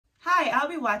I'll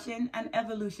be watching an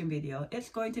evolution video. It's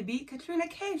going to be Katrina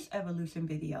Kaif's evolution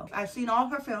video. I've seen all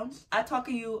her films. I'll talk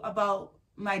to you about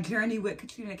my journey with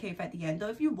Katrina Kaif at the end. Though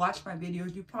if you watch my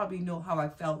videos, you probably know how I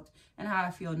felt and how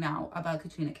I feel now about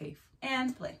Katrina Kaif.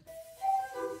 And play.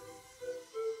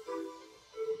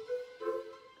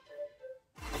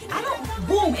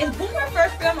 Boom. Is Boom her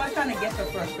first film? I was trying to guess her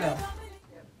first film.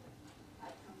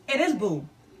 It is Boom.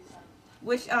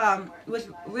 Which was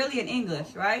really in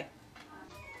English, right?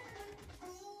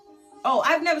 Oh,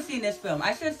 I've never seen this film.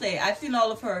 I should say I've seen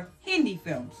all of her Hindi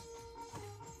films.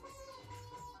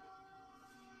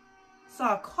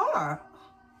 Saw a car.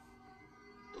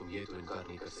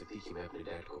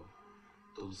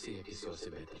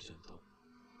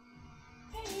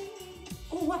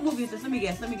 Oh, what movie is this? Let me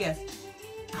guess.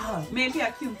 Oh, Man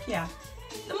Pyar Kyun Kya.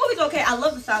 The movie's okay. I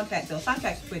love the soundtrack though.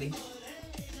 Soundtrack's pretty.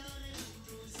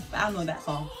 But I don't know that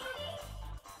song.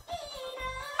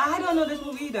 I don't know this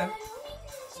movie either.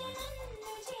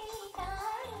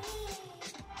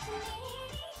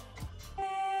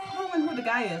 I don't remember who the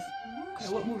guy is. Okay,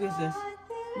 what movie is this?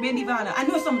 Man Divana. I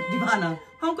know some Divana.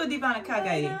 Humko Divana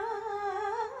Kagaye.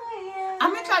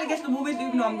 I'm gonna try to guess the movies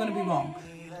even though I'm gonna be wrong.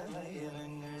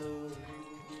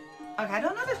 Okay, I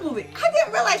don't know this movie. I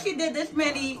didn't realize she did this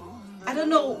many. I don't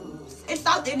know. It's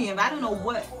South Indian, but I don't know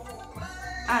what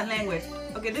language.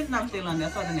 Okay, this is Nam Sri Lanka. I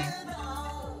saw the name.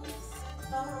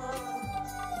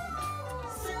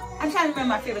 I'm trying to remember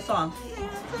my favorite song.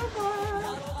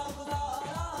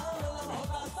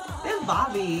 There's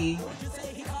Bobby.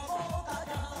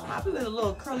 Bobby with a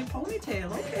little curly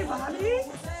ponytail. Okay, Bobby.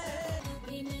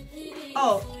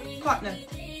 Oh, Partner.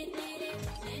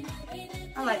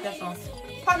 I like that song.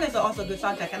 Partners are also a good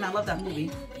soundtrack, and I love that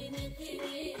movie.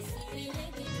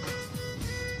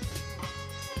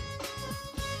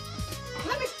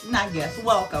 Let me not guess.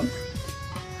 Welcome.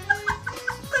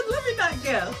 Let me not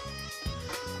guess.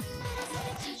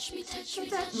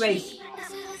 Race.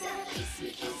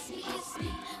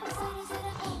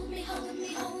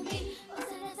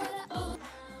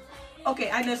 Okay,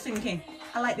 I know Sing King.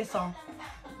 I like this song.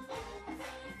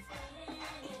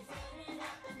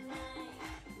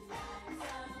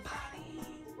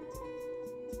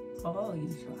 Oh,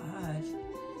 use your eyes.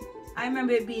 I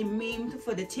remember it being memed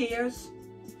for the tears.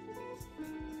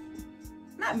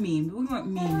 Not memed, we weren't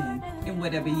memeing in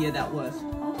whatever year that was.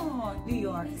 Oh, New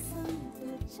York.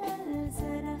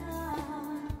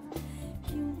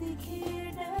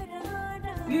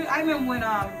 I remember when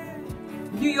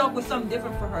New York was something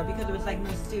different for her because it was like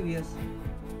mysterious.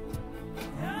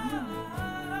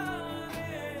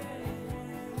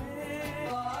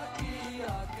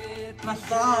 My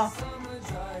song.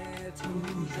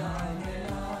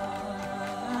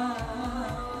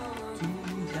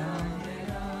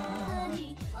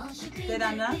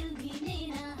 Katrina?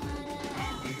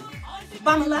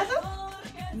 Bamalaza?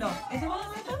 No, is it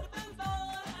Bamalaza?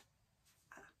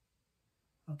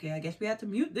 Okay, I guess we have to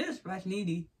mute this,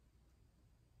 Rajniti.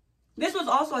 This was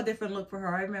also a different look for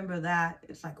her. I remember that.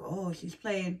 It's like, oh, she's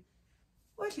playing.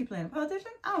 What is she playing? A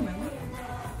politician? I don't remember.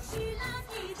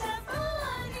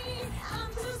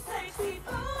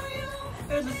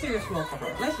 It was a serious role for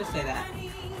her. Let's just say that.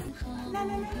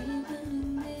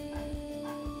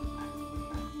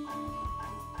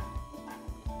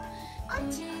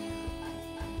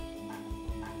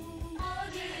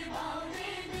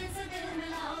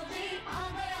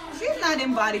 She's not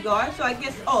in Bodyguard, so I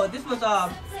guess, oh, this was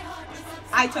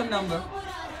item number.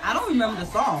 I don't remember the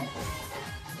song.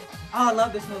 Oh, I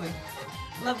love this movie.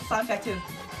 Love the soundtrack too.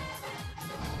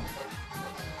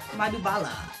 Madhubala.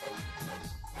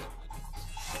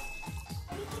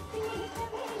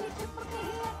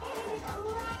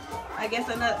 I guess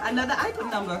another item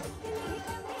number.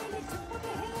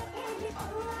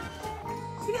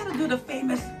 You gotta do the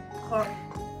famous part.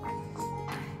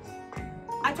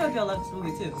 I told you I love this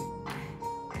movie too.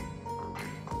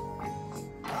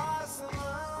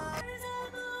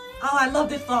 Oh, I love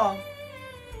this song.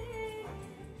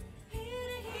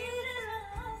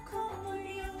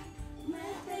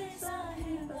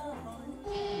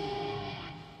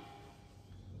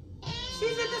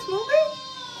 She's in this movie?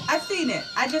 I've seen it.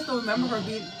 I just don't remember her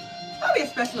being probably a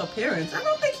special appearance. I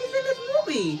don't think she's in this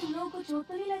movie.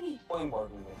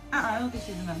 I don't think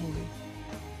she's in that movie.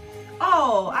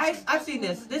 Oh, I've seen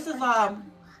this. This is what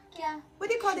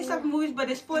do you call these type of movies? But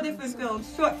it's 4 different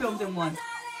films, short films in one.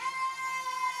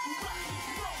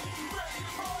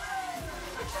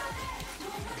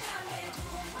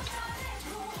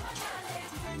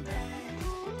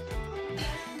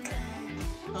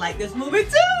 I like this movie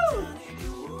too.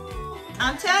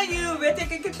 I'm telling you,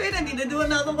 Ritik and Katrina need to do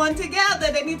another one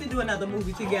together. They need to do another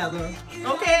movie together.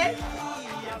 Okay?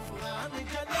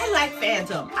 I like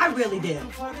Phantom. I really did.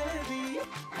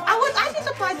 I was actually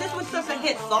surprised this was such a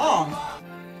hit song.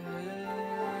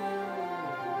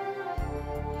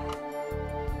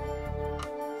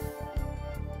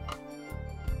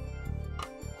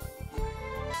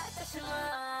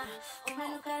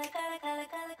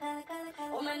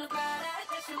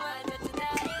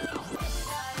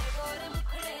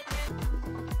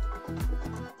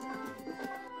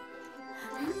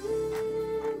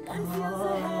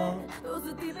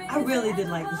 I really did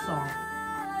like the song.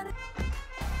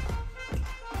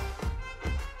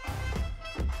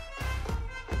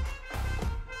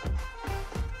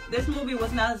 This movie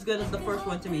was not as good as the first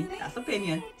one to me. That's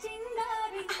opinion.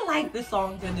 I like the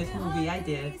songs in this movie. I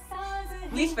did.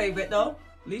 Least favorite though.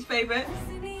 Least favorite.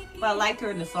 But I liked her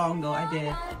in the song though. I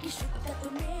did.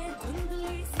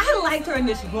 I liked her in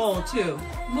this role too.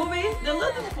 Movie, they're a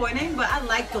little disappointing, but I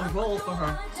liked the role for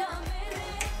her.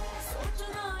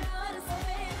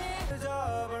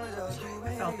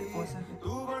 I felt it for a second.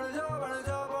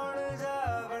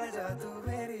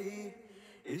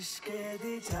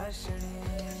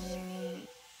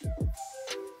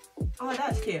 Oh,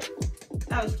 that's cute.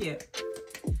 That was cute.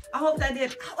 I hope that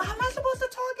did. How am I supposed to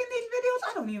talk in these videos?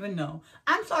 I don't even know.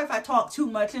 I'm sorry if I talk too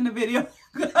much in the video.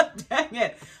 God dang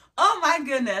it. Oh my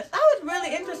goodness. That was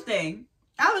really interesting.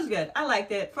 That was good. I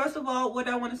liked it. First of all, what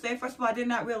I want to say, first of all, I did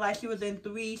not realize she was in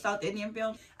 3 South Indian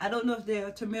films. I don't know if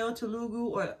they're Tamil, Telugu,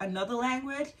 or another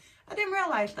language. I didn't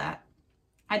realize that.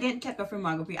 I didn't check her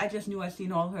filmography. I just knew I'd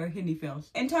seen all her Hindi films.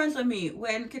 In terms of me,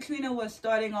 when Katrina was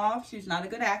starting off, she's not a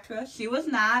good actress. She was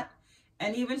not.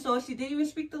 And even so, she didn't even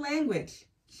speak the language.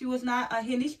 She was not a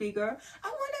Hindi speaker. I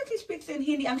wonder if she speaks in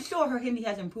Hindi. I'm sure her Hindi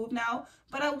has improved now,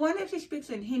 but I wonder if she speaks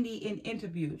in Hindi in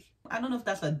interviews. I don't know if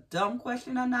that's a dumb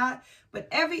question or not, but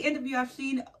every interview I've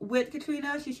seen with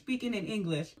Katrina, she's speaking in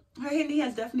English. Her Hindi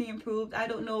has definitely improved. I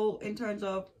don't know in terms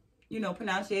of, you know,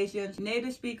 pronunciations.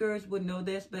 Native speakers would know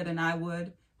this better than I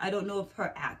would. I don't know if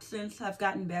her accents have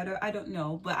gotten better. I don't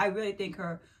know, but I really think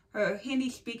her Hindi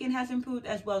speaking has improved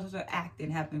as well as her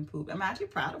acting have improved. I'm actually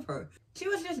proud of her. She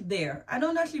was just there. I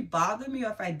don't know if she bothered me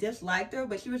or if I disliked her,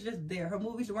 but she was just there. Her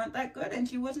movies weren't that good and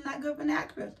she wasn't that good of an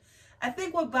actress. I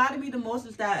think what bothered me the most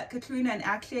is that Katrina and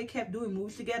Akshay kept doing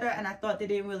movies together and I thought they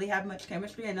didn't really have much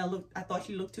chemistry and I thought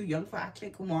she looked too young for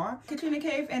Akshay Kumar. Katrina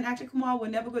Kaif and Akshay Kumar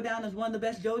would never go down as one of the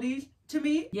best Jodis to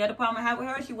me. Yeah, the problem I had with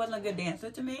her, she wasn't a good dancer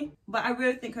to me. But I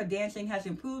really think her dancing has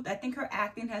improved. I think her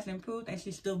acting has improved and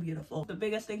she's still beautiful. The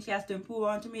biggest thing she has to improve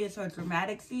on to me is her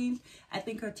dramatic scenes. I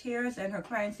think her tears and her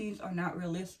crying scenes are not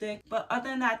realistic. But other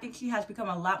than that, I think she has become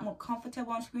a lot more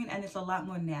comfortable on screen and it's a lot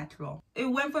more natural. It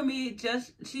went for me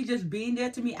she just being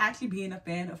there to me actually being a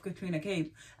fan of Katrina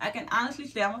Kaif. I can honestly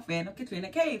say I'm a fan of Katrina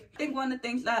Kaif. I think one of the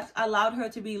things that's allowed her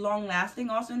to be long lasting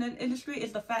also in the industry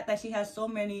is the fact that she has so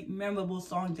many memorable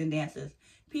songs and dances.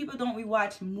 People don't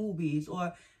rewatch movies,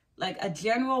 or like a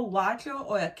general watcher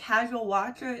or a casual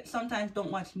watcher sometimes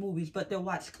don't watch movies, but they'll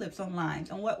watch clips online.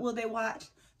 And what will they watch?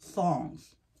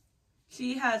 Songs.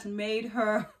 She has made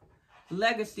her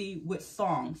legacy with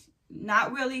songs.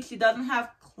 Not really, she doesn't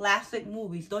have classic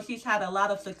movies, though she's had a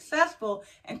lot of successful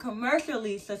and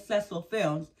commercially successful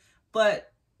films,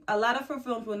 but a lot of her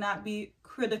films will not be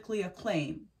critically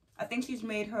acclaimed. I think she's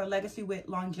made her legacy with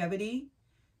longevity,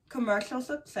 commercial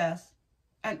success,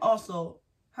 and also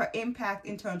her impact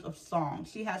in terms of songs.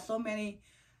 She has so many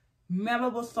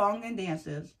memorable songs and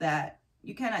dances that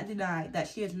you cannot deny that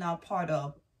she is now part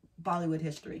of Bollywood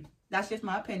history. That's just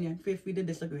my opinion. Feel free to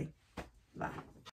disagree. Bye.